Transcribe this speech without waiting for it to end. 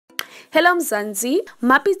Hello Mzansi.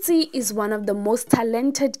 Mapitsi is one of the most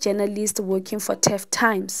talented journalists working for TEF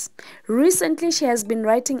Times. Recently, she has been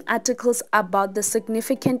writing articles about the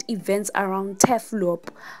significant events around TEF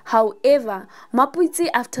Loop. However, Mapitsi,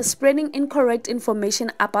 after spreading incorrect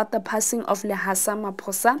information about the passing of Skeem Saam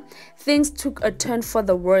Mapitsi, things took a turn for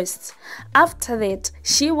the worst. After that,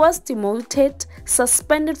 she was demoted,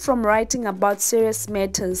 suspended from writing about serious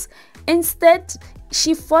matters. Instead,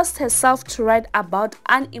 she forced herself to write about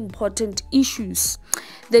unimportant issues.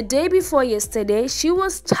 The day before yesterday, she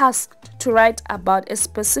was tasked to write about a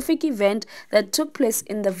specific event that took place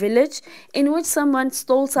in the village in which someone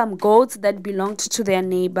stole some goats that belonged to their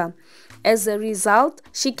neighbor. As a result,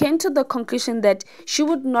 she came to the conclusion that she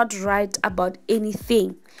would not write about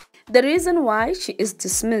anything. The reason why she is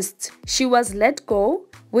dismissed: she was let go,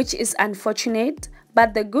 which is unfortunate.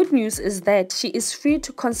 But the good news is that she is free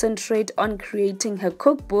to concentrate on creating her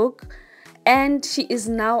cookbook and she is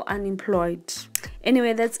now unemployed.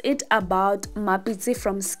 Anyway, that's it about Mapitsi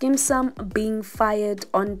from Skeem Saam being fired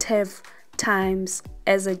on TEF Times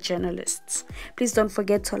as a journalist. Please don't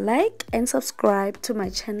forget to like and subscribe to my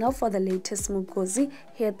channel for the latest Mugozi.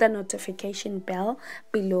 Hit the notification bell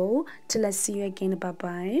below. Till I see you again. Bye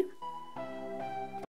bye.